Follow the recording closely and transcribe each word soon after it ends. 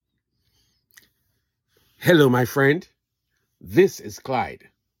Hello, my friend. This is Clyde.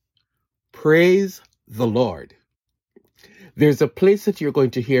 Praise the Lord. There's a place that you're going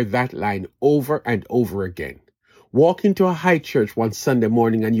to hear that line over and over again. Walk into a high church one Sunday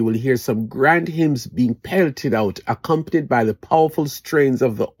morning and you will hear some grand hymns being pelted out, accompanied by the powerful strains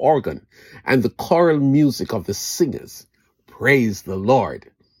of the organ and the choral music of the singers. Praise the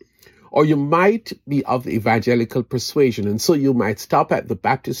Lord. Or you might be of the evangelical persuasion, and so you might stop at the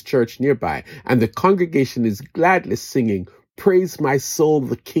Baptist church nearby, and the congregation is gladly singing, "Praise my soul,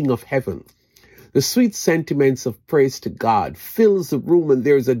 the King of heaven." The sweet sentiments of praise to God fills the room, and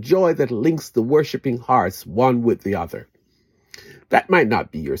there is a joy that links the worshiping hearts one with the other. That might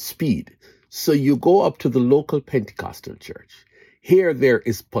not be your speed, so you go up to the local Pentecostal church. Here there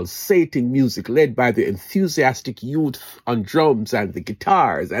is pulsating music led by the enthusiastic youth on drums and the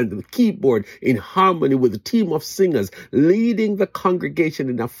guitars and the keyboard in harmony with a team of singers leading the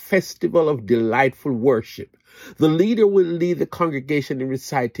congregation in a festival of delightful worship. The leader will lead the congregation in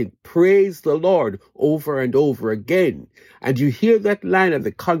reciting "Praise the Lord" over and over again. And you hear that line and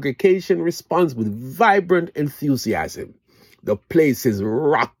the congregation responds with vibrant enthusiasm. The place is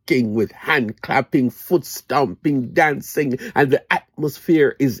rocking with hand clapping, foot stomping, dancing, and the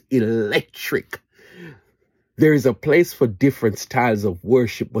atmosphere is electric. There is a place for different styles of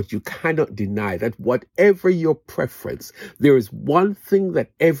worship, but you cannot deny that whatever your preference, there is one thing that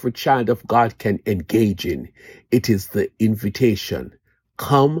every child of God can engage in. It is the invitation.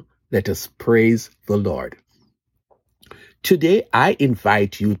 Come, let us praise the Lord. Today, I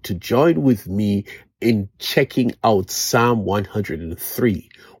invite you to join with me in checking out Psalm 103,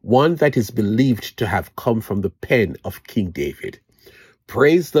 one that is believed to have come from the pen of King David.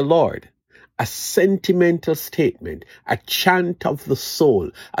 Praise the Lord. A sentimental statement, a chant of the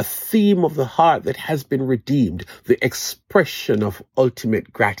soul, a theme of the heart that has been redeemed, the expression of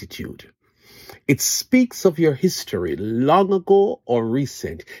ultimate gratitude. It speaks of your history, long ago or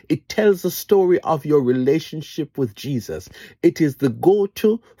recent. It tells the story of your relationship with Jesus. It is the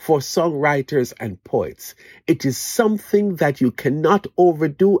go-to for songwriters and poets. It is something that you cannot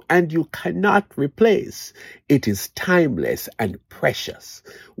overdo and you cannot replace. It is timeless and precious.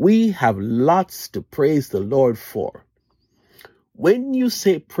 We have lots to praise the Lord for. When you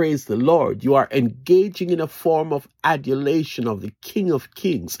say praise the Lord, you are engaging in a form of adulation of the King of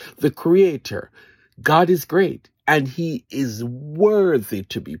Kings, the Creator. God is great and He is worthy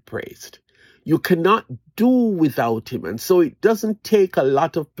to be praised. You cannot do without Him, and so it doesn't take a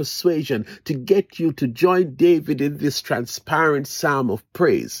lot of persuasion to get you to join David in this transparent psalm of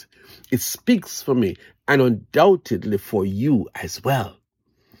praise. It speaks for me and undoubtedly for you as well.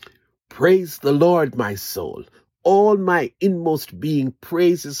 Praise the Lord, my soul. All my inmost being,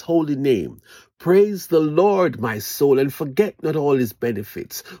 praise His holy name. Praise the Lord, my soul, and forget not all His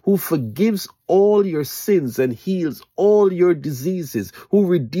benefits, who forgives all your sins and heals all your diseases, who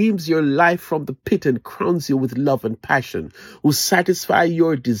redeems your life from the pit and crowns you with love and passion, who satisfies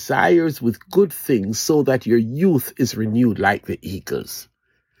your desires with good things so that your youth is renewed like the eagles.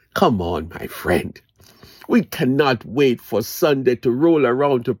 Come on, my friend. We cannot wait for Sunday to roll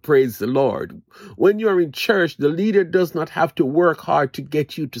around to praise the Lord. When you're in church, the leader does not have to work hard to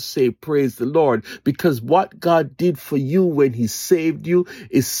get you to say praise the Lord, because what God did for you when He saved you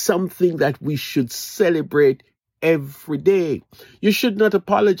is something that we should celebrate every day. You should not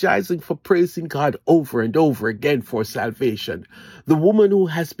apologizing for praising God over and over again for salvation. The woman who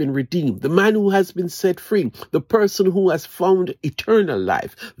has been redeemed, the man who has been set free, the person who has found eternal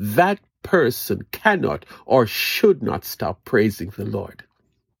life, that person cannot or should not stop praising the Lord.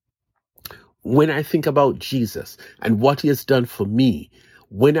 When I think about Jesus and what He has done for me,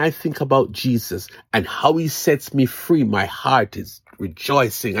 when I think about Jesus and how He sets me free, my heart is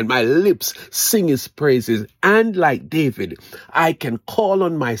rejoicing and my lips sing His praises. And like David, I can call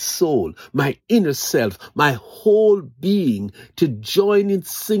on my soul, my inner self, my whole being to join in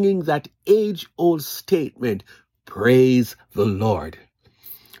singing that age-old statement, praise the Lord.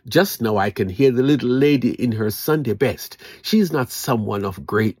 Just now I can hear the little lady in her Sunday best. She's not someone of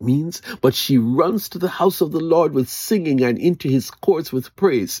great means, but she runs to the house of the Lord with singing and into His courts with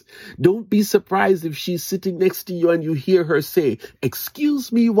praise. Don't be surprised if she's sitting next to you and you hear her say,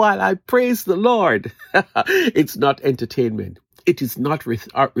 "Excuse me while I praise the Lord." It's not entertainment. It is not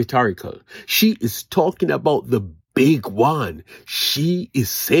rhetorical. She is talking about the big one. She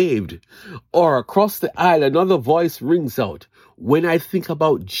is saved. Or across the aisle, another voice rings out, when I think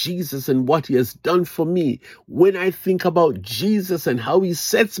about Jesus and what He has done for me, when I think about Jesus and how He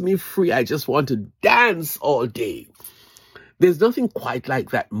sets me free, I just want to dance all day. There's nothing quite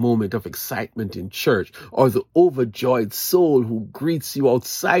like that moment of excitement in church or the overjoyed soul who greets you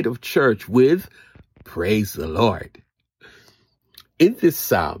outside of church with Praise the Lord. In this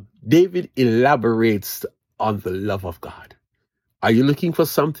psalm, David elaborates on the love of God. Are you looking for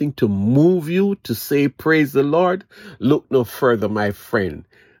something to move you to say, praise the Lord? Look no further, my friend,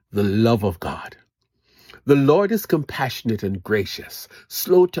 the love of God. The Lord is compassionate and gracious,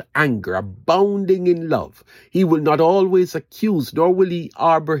 slow to anger, abounding in love. He will not always accuse, nor will he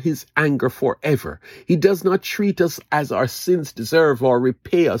harbor his anger forever. He does not treat us as our sins deserve or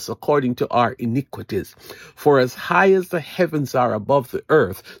repay us according to our iniquities. For as high as the heavens are above the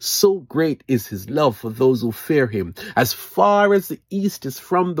earth, so great is his love for those who fear him. As far as the east is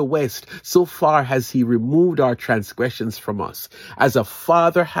from the west, so far has he removed our transgressions from us. As a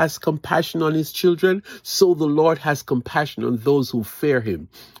father has compassion on his children, so the Lord has compassion on those who fear him.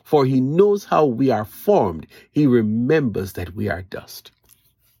 For he knows how we are formed. He remembers that we are dust.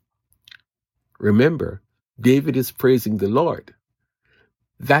 Remember, David is praising the Lord.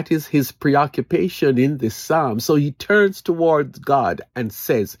 That is his preoccupation in this psalm. So he turns towards God and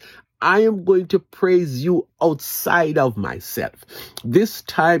says, I am going to praise you outside of myself. This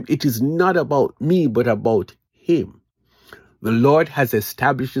time it is not about me, but about him. The Lord has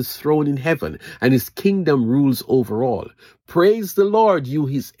established his throne in heaven, and his kingdom rules over all. Praise the Lord, you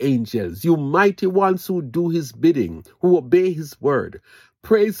his angels, you mighty ones who do his bidding, who obey his word.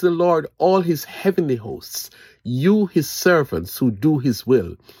 Praise the Lord, all his heavenly hosts, you his servants who do his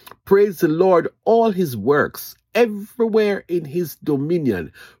will. Praise the Lord, all his works, everywhere in his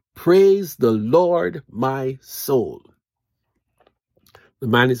dominion. Praise the Lord, my soul. The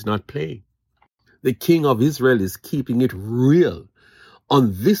man is not playing. The King of Israel is keeping it real.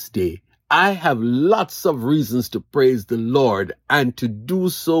 On this day, I have lots of reasons to praise the Lord and to do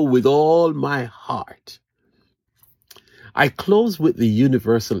so with all my heart. I close with the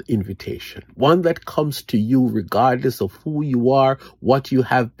universal invitation, one that comes to you regardless of who you are, what you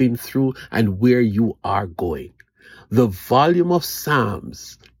have been through, and where you are going. The volume of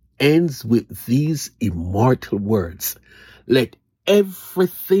Psalms ends with these immortal words. Let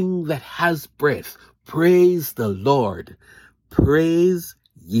everything that has breath praise the Lord. Praise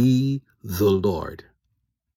ye the Lord.